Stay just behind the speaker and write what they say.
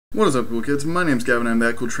What is up, cool kids? My name's Gavin, I'm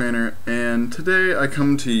that cool trainer, and today I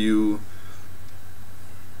come to you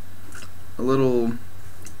a little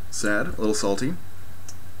sad, a little salty,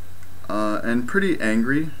 and pretty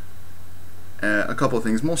angry at a couple of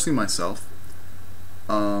things, mostly myself.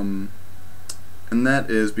 And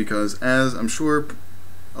that is because, as I'm sure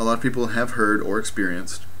a lot of people have heard or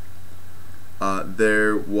experienced,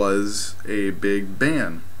 there was a big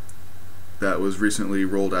ban that was recently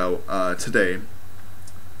rolled out today.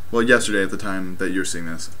 Well, yesterday at the time that you're seeing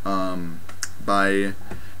this, by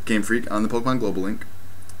GameFreak on the Pokemon Global Link,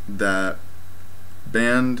 that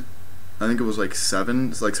banned, I think it was like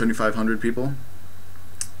 7,500 people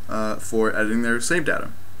for editing their save data.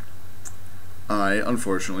 I,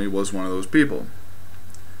 unfortunately, was one of those people.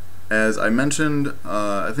 As I mentioned,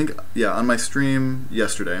 I think, on my stream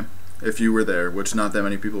yesterday, if you were there, which not that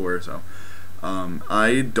many people were, so,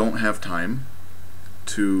 I don't have time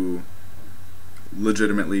to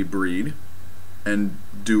legitimately breed and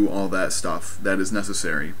do all that stuff that is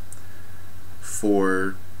necessary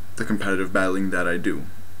for the competitive battling that I do.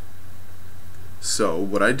 So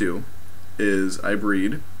what I do is I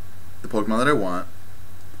breed the Pokemon that I want,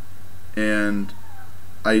 and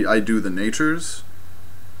I do the natures,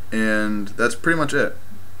 and that's pretty much it.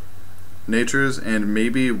 Natures and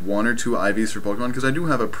maybe 1 or 2 IVs for Pokemon, because I do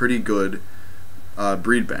have a pretty good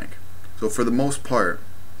breed bank. So for the most part,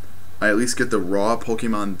 I at least get the raw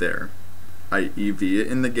Pokemon there. I EV it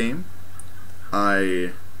in the game.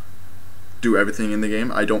 I do everything in the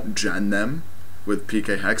game. I don't gen them with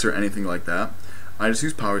PK Hex or anything like that. I just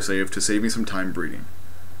use Power Save to save me some time breeding.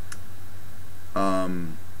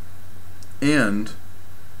 And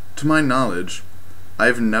to my knowledge,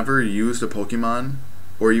 I've never used a Pokemon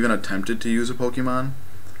or even attempted to use a Pokemon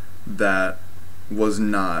that was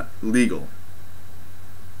not legal.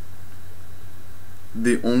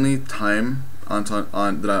 The only time on Sun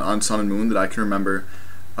and Moon that I can remember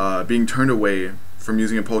being turned away from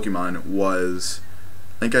using a Pokemon was,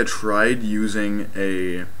 I think I tried using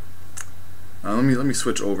a. Let me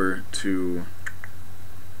switch over to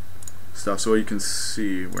stuff so you can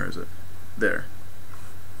see. Where is it? There.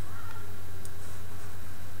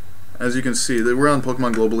 As you can see, we're on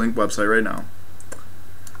Pokemon Global Link website right now,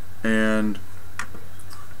 and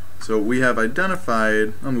so we have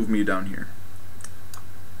identified. I'll move me down here.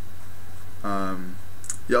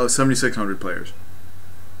 7,600 players.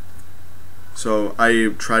 So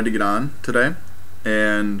I tried to get on today,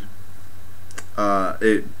 and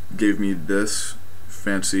it gave me this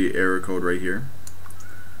fancy error code right here.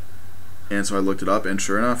 And so I looked it up, and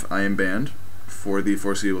sure enough, I am banned for the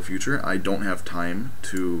foreseeable future. I don't have time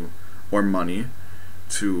or money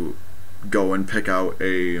to go and pick out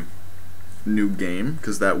a new game,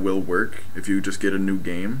 because that will work if you just get a new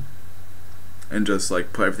game and just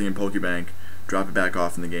like put everything in Pokebank, drop it back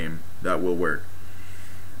off in the game. That will work.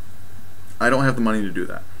 I don't have the money to do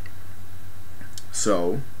that.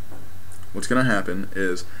 So what's gonna happen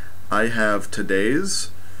is I have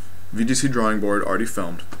today's VGC drawing board already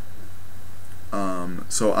filmed.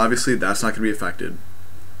 So obviously that's not gonna be affected,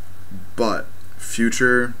 but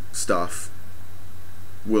future stuff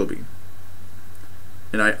will be.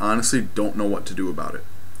 And I honestly don't know what to do about it,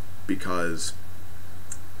 because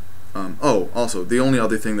also, the only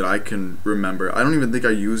other thing that I can remember, I don't even think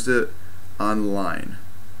I used it online.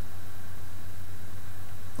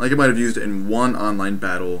 Like, I might have used it in one online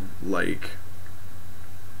battle, like,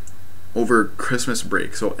 over Christmas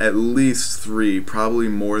break. So at least 3, probably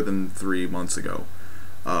more than 3 months ago,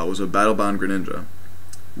 was a Battlebound Greninja,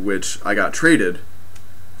 which I got traded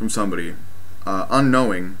from somebody,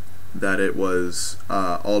 unknowing that it was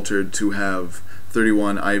altered to have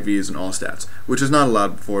 31 IVs and all stats, which is not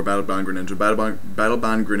allowed for Battlebound Greninja.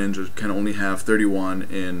 Battlebound Greninja can only have 31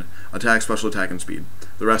 in attack, special attack, and speed.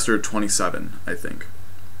 The rest are 27, I think.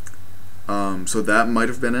 So that might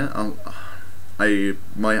have been it. I'll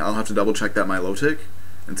have to double check that Milotic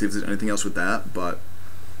and see if there's anything else with that. But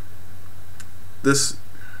this,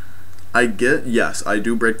 yes, I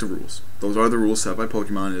do break the rules. Those are the rules set by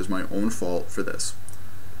Pokemon. It is my own fault for this.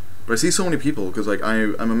 But I see so many people, because like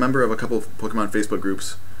I'm a member of a couple of Pokemon Facebook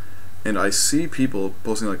groups, and I see people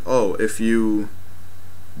posting like, oh, if you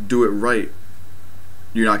do it right,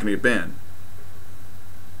 you're not going to get banned.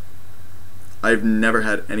 I've never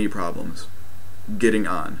had any problems getting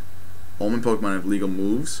on. All my Pokemon have legal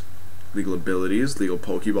moves, legal abilities, legal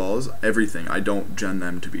Pokeballs, everything. I don't gen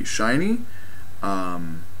them to be shiny.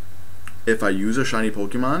 If I use a shiny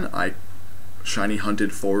Pokemon, I shiny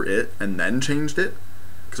hunted for it and then changed it,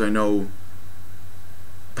 because I know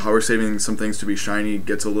power saving some things to be shiny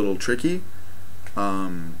gets a little tricky.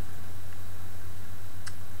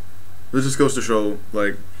 This just goes to show,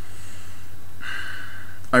 like,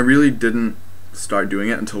 I really didn't start doing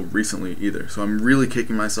it until recently either. So I'm really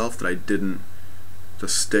kicking myself that I didn't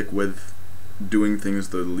just stick with doing things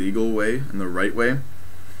the legal way and the right way.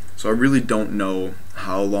 So I really don't know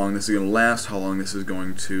how long this is going to last, how long this is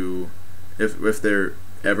going to, if they're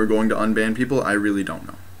ever going to unban people. I really don't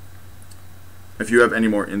know. If you have any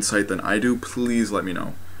more insight than I do, please let me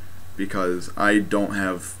know, because I don't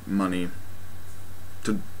have money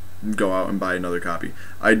to go out and buy another copy.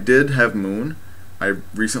 I did have Moon. I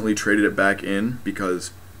recently traded it back in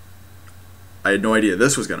because I had no idea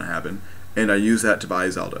this was going to happen, and I used that to buy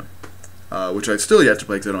Zelda, which I've still yet to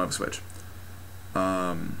play because I don't have a Switch.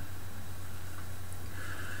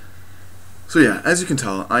 So yeah, as you can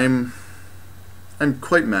tell, I'm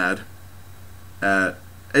quite mad at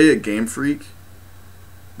GameFreak,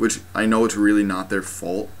 which I know it's really not their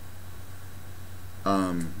fault,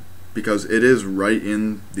 because it is right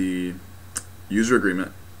in the user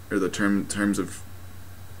agreement, or the terms of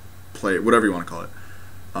play, whatever you want to call it,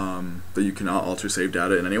 that you cannot alter save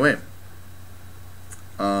data in any way.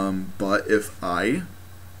 But if I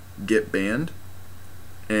get banned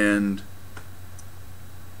and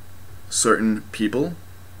certain people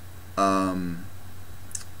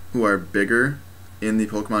who are bigger in the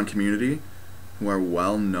Pokemon community, who are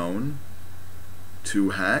well known to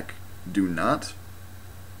hack, do not,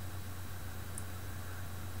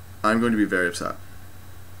 I'm going to be very upset.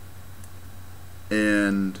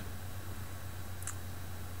 And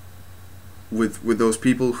with those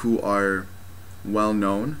people who are well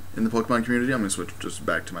known in the Pokemon community, I'm going to switch just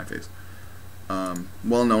back to my face.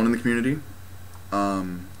 Well known in the community,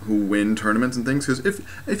 who win tournaments and things. Because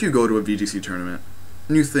if you go to a VGC tournament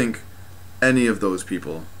and you think any of those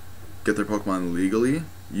people get their Pokemon legally,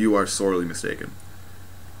 you are sorely mistaken.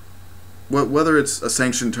 Whether it's a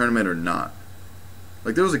sanctioned tournament or not.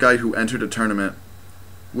 Like, there was a guy who entered a tournament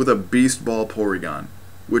with a Beast Ball Porygon,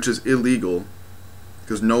 which is illegal,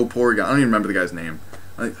 because no Porygon, I don't even remember the guy's name.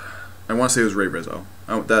 I want to say it was Ray Rizzo.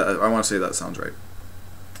 I want to say that sounds right.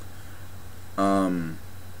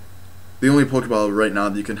 The only Pokeball right now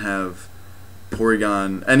that you can have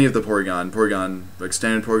Porygon, any of the Porygon, like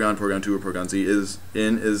Standard Porygon, Porygon 2, or Porygon Z is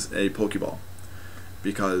a Pokeball.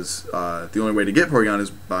 Because the only way to get Porygon is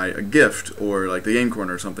by a gift, or like the Game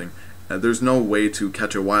Corner or something. There's no way to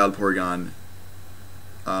catch a wild Porygon,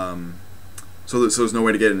 so there's no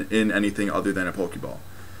way to get in anything other than a Pokeball.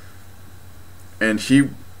 And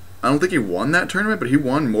I don't think he won that tournament, but he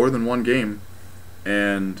won more than one game.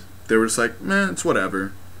 And they were just like, man, it's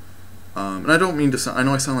whatever. And I don't mean to sound, I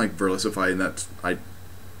know I sound like Verlisify, and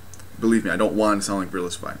believe me, I don't want to sound like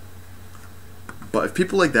Verlisify. But if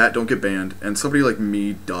people like that don't get banned, and somebody like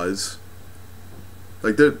me does,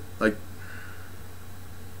 that's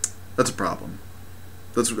a problem.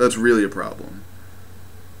 That's really a problem.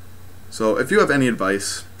 So if you have any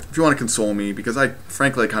advice, if you want to console me, because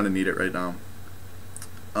frankly I kind of need it right now,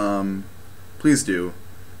 please do.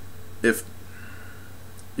 If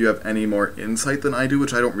you have any more insight than I do,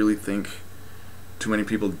 which I don't really think too many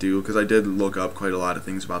people do, because I did look up quite a lot of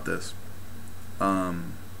things about this.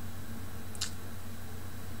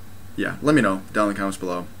 Yeah, let me know down in the comments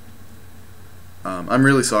below. I'm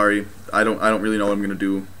really sorry. I don't really know what I'm gonna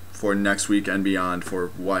do for next week and beyond for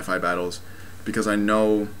Wi-Fi battles, because I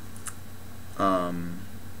know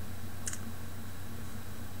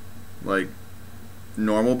like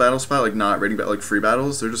normal battle spot, like not rating like free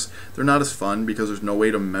battles, they're not as fun because there's no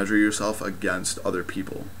way to measure yourself against other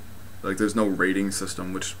people. Like, there's no rating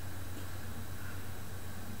system, which,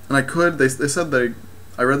 and I could, they said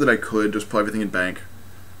I read that I could just put everything in bank,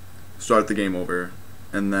 start the game over,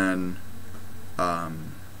 and then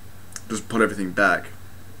just put everything back,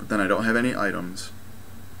 but then I don't have any items,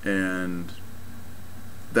 and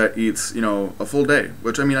that eats, a full day,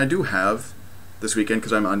 which, I mean, I do have this weekend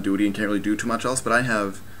because I'm on duty and can't really do too much else, but I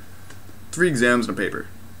have 3 exams and a paper,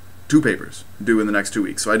 2 papers due in the next 2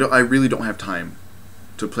 weeks, so I really don't have time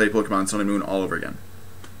to play Pokemon Sun and Moon all over again.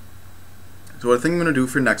 So what I think I'm going to do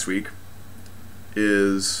for next week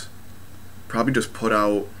is probably just put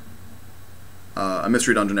out a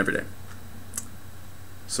mystery dungeon every day.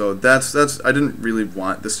 So that's I didn't really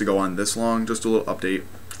want this to go on this long, just a little update.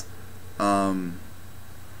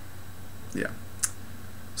 Yeah.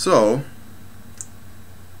 So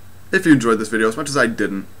if you enjoyed this video as much as I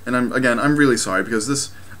didn't, and I'm really sorry, because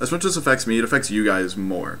this, as much as it affects me, it affects you guys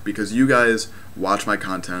more, because you guys watch my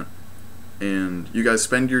content and you guys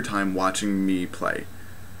spend your time watching me play,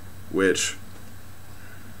 which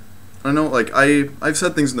I don't know, like I've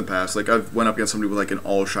said things in the past, like I've went up against somebody with like an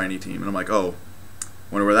all shiny team and I'm like, oh,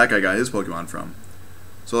 wonder where that guy got his Pokemon from.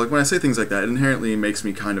 So like when I say things like that, it inherently makes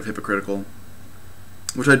me kind of hypocritical,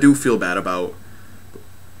 which I do feel bad about.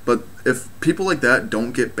 But if people like that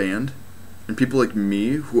don't get banned, and people like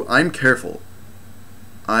me, who I'm careful,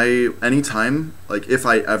 anytime, like if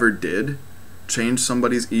I ever did change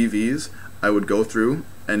somebody's EVs, I would go through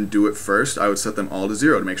and do it first. I would set them all to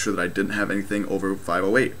 0 to make sure that I didn't have anything over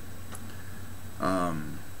 508.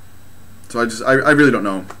 So I really don't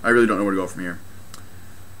know. I really don't know where to go from here.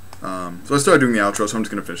 So I started doing the outro, so I'm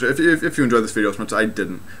just going to finish it. If you enjoyed this video as much as I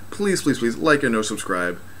didn't, please like and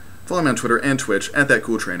subscribe. Follow me on Twitter and Twitch at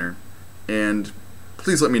ThatCoolTrainer. And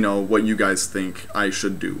please let me know what you guys think I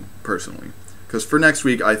should do personally. Because for next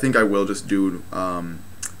week, I think I will just do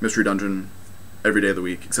Mystery Dungeon every day of the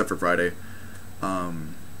week, except for Friday.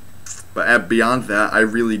 But beyond that, I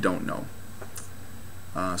really don't know.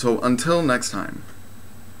 So until next time,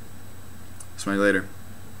 see you later.